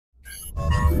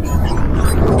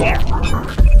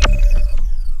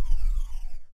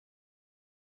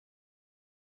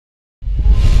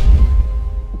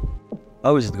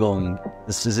How is it going?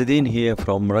 This is Zidane here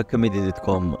from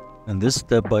Raqmedia.com, and this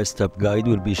step-by-step guide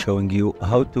will be showing you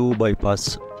how to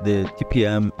bypass the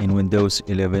TPM in Windows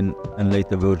 11 and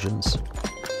later versions.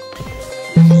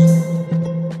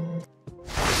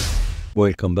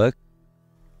 Welcome back.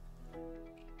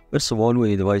 First of all,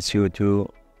 we advise you to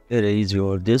erase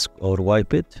your disk or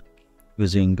wipe it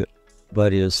using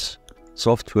various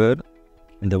software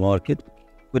in the market.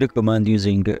 We recommend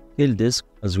using Kill Disk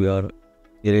as we are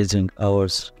erasing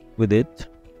ours with it,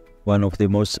 one of the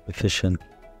most efficient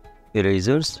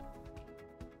erasers.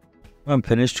 When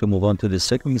finished, you move on to the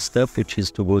second step, which is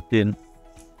to boot in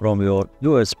from your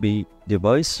USB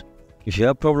device. If you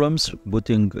have problems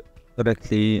booting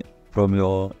correctly from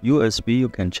your USB, you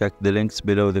can check the links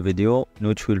below the video,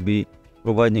 which will be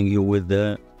providing you with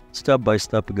the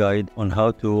step-by-step guide on how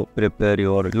to prepare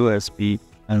your USB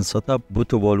and set up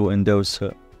bootable Windows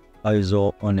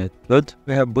ISO on it. Good,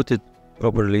 we have booted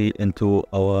properly into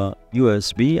our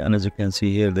USB, and as you can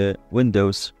see here, the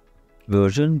Windows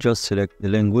version. Just select the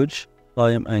language,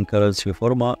 time and currency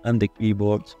format and the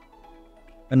keyboard,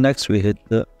 and next we hit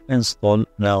the install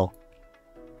now.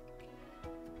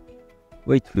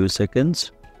 Wait a few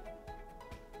seconds.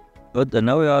 Good, and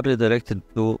now we are redirected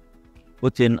to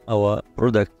put in our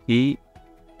product key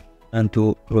and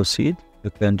to proceed. You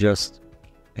can just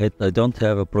hit I don't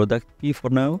have a product key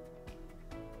for now.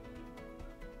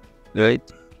 Right,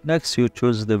 next you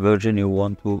choose the version you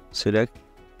want to select.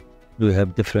 We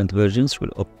have different versions.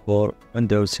 We'll opt for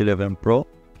Windows 11 Pro.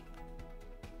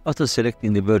 After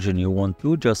selecting the version you want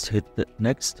to, just hit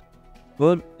next.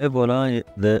 Well, voila,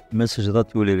 the message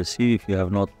that you will receive if you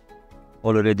have not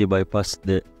already bypassed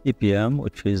the TPM,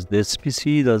 which is this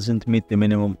PC doesn't meet the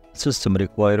minimum system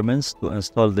requirements to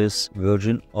install this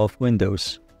version of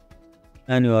Windows.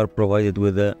 And you are provided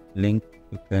with a link.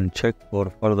 You can check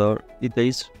for further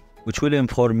details, which will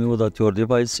inform you that your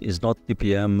device is not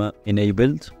TPM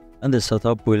enabled, and the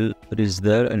setup will freeze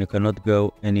there and you cannot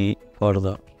go any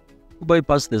further. To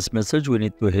bypass this message, we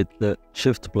need to hit the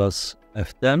Shift plus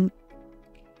F10.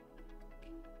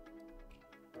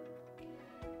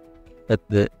 Hit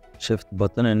the Shift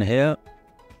button in here,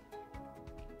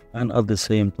 and at the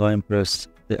same time press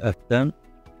the F10.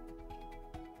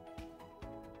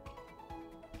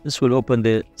 This will open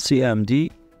the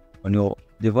CMD on your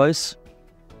device.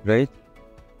 Right,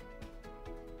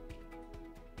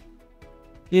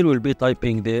 here we'll be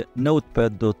typing the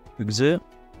notepad.exe.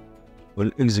 We'll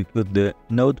execute the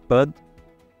notepad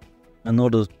in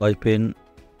order to type in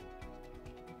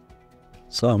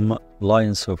some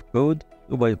lines of code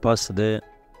to bypass the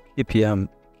TPM.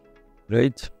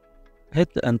 Right, hit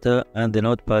enter and the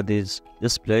notepad is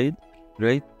displayed.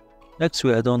 Right, next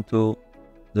we add on to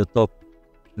the top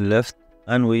left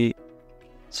and we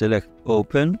select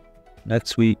open.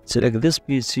 Next we select this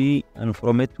PC, and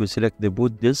from it we select the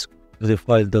boot disk. If the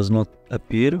file does not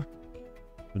appear,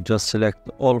 just select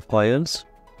all files.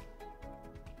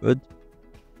 Good,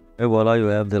 and voila, you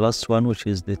have the last one, which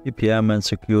is the TPM and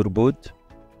Secure Boot.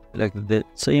 Select the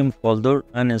same folder,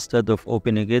 and instead of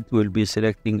opening it, we'll be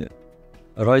selecting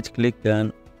right click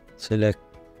and select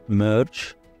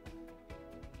merge.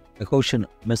 A caution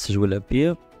message will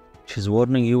appear, which is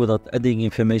warning you that adding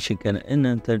information can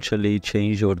unintentionally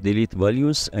change or delete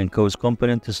values and cause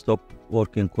component to stop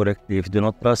working correctly. If you do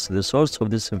not trust the source of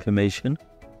this information,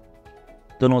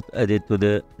 do not add it to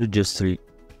the registry.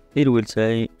 Here we'll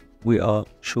say we are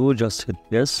sure, just hit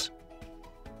yes.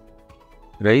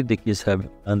 Right, the keys have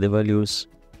and the values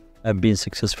have been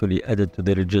successfully added to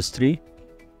the registry.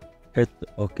 Hit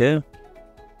OK.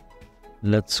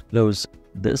 Let's close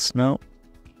this now.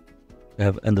 We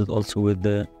have ended also with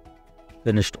the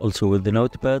finished also with the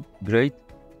notepad. Great,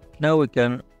 now we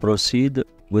can proceed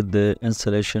with the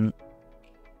installation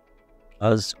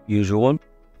as usual.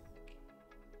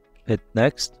 Hit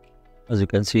next. As you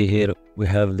can see here, we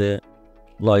have the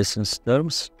license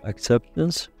terms,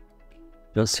 acceptance.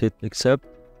 Just hit accept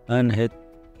and hit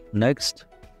next.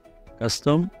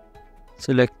 Custom,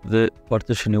 select the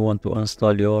partition you want to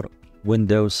install your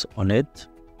Windows on it.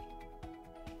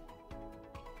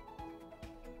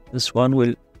 This one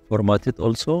will format it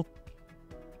also.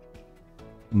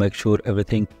 Make sure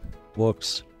everything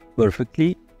works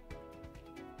perfectly.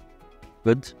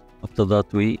 Good. After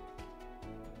that we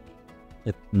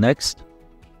hit next.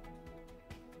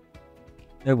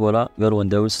 And voila, your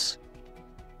Windows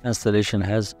installation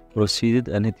has proceeded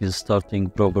and it is starting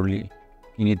properly.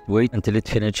 You need to wait until it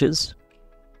finishes,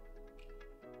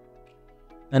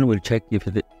 and we'll check if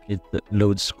it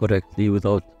loads correctly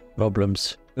without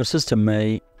problems. Your system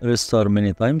may restart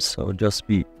many times, so just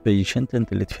be patient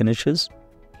until it finishes.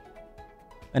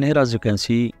 And here, as you can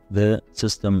see, the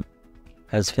system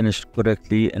has finished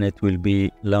correctly and it will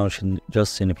be launched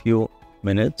just in a few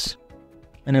minutes,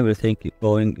 and everything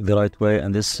going the right way.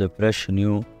 And this is a fresh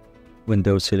new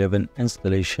Windows 11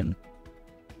 installation.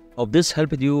 Hope this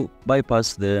helped you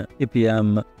bypass the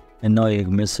TPM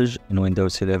annoying message in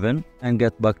Windows 11 and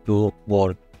get back to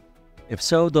work. If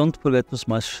so, don't forget to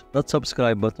smash that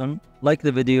subscribe button, like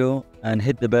the video, and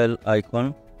hit the bell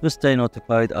icon to stay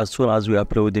notified as soon as we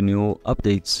upload the new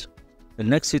updates. In the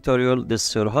next tutorial, this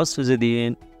is your host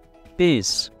Zidane.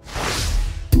 Peace.